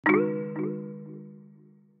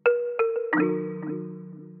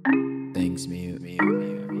Things mute.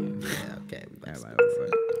 Yeah, okay.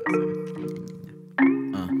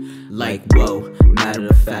 Like whoa, matter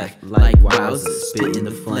of fact, like wowza, spit in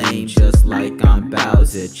the flame just like I'm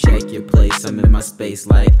Bowser. Check your place, I'm in my space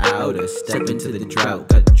like outer. Step into the drought,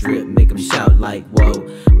 got the drip, make them shout like whoa.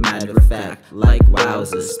 Matter of fact, like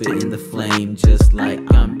wowza, spit in the flame just like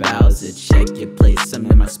I'm Bowser. Check your place, I'm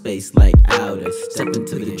in my space like outer. Step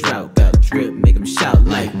into the drought, got the drip, make them shout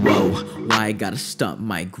like whoa. Why I gotta stump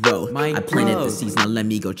my growth? I planted the seeds, now let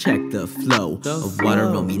me go check the flow of water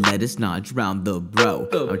on me, let us not drown the bro.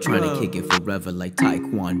 I'm trying to kick it forever like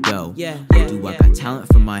Taekwondo. Do I got talent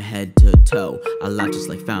from my head to toe? I laugh just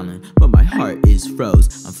like Fallon, but my heart is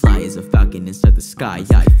froze. I'm fly as a falcon inside the sky,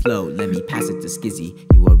 I float. Let me pass it to Skizzy,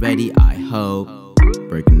 you are ready, I hope.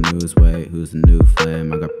 Breaking news, wait, who's the new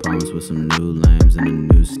flame? I got problems with some new lames in a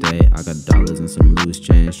new state. I got dollars and some loose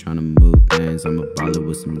change, trying to move things. I'm a baller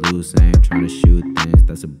with some loose aim, trying to shoot things.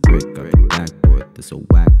 That's a brick off the backboard, this a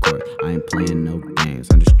whack court. I ain't playing no games,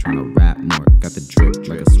 I'm just trying to rap more. Got the drip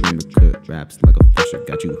like a streamer cook, raps like a fisher.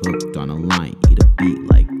 Got you hooked on a line, eat a beat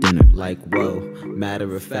like dinner. Like whoa,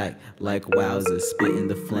 matter of fact, like wowza, spit in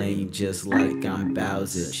the flame just like I'm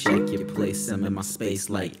Bowser. Check your place, I'm in my space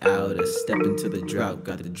like outer. Step into the drought,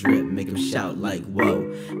 got the drip, make them shout like whoa.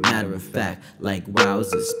 Matter of fact, like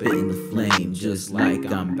wowza, spit in the flame just like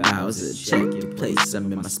I'm Bowser. Check your place,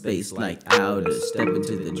 I'm in my space like outer. Step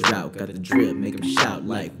into the drought, got the drip, make them shout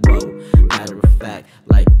like whoa. Matter of fact,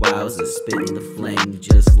 like wowza, spit in the flame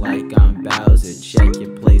just like I'm Bowser. Check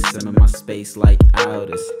your place, I'm in my space like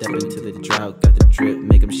outer. Step into the drought, got the drip,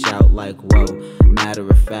 make them shout like whoa. Matter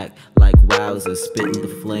of fact, like wowza, spit in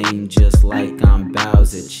the flame just like I'm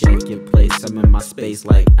Bowser. Check your place, I'm in my space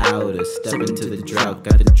like outer. Step into the drought,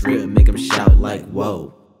 got the drip, make them shout like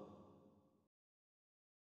whoa.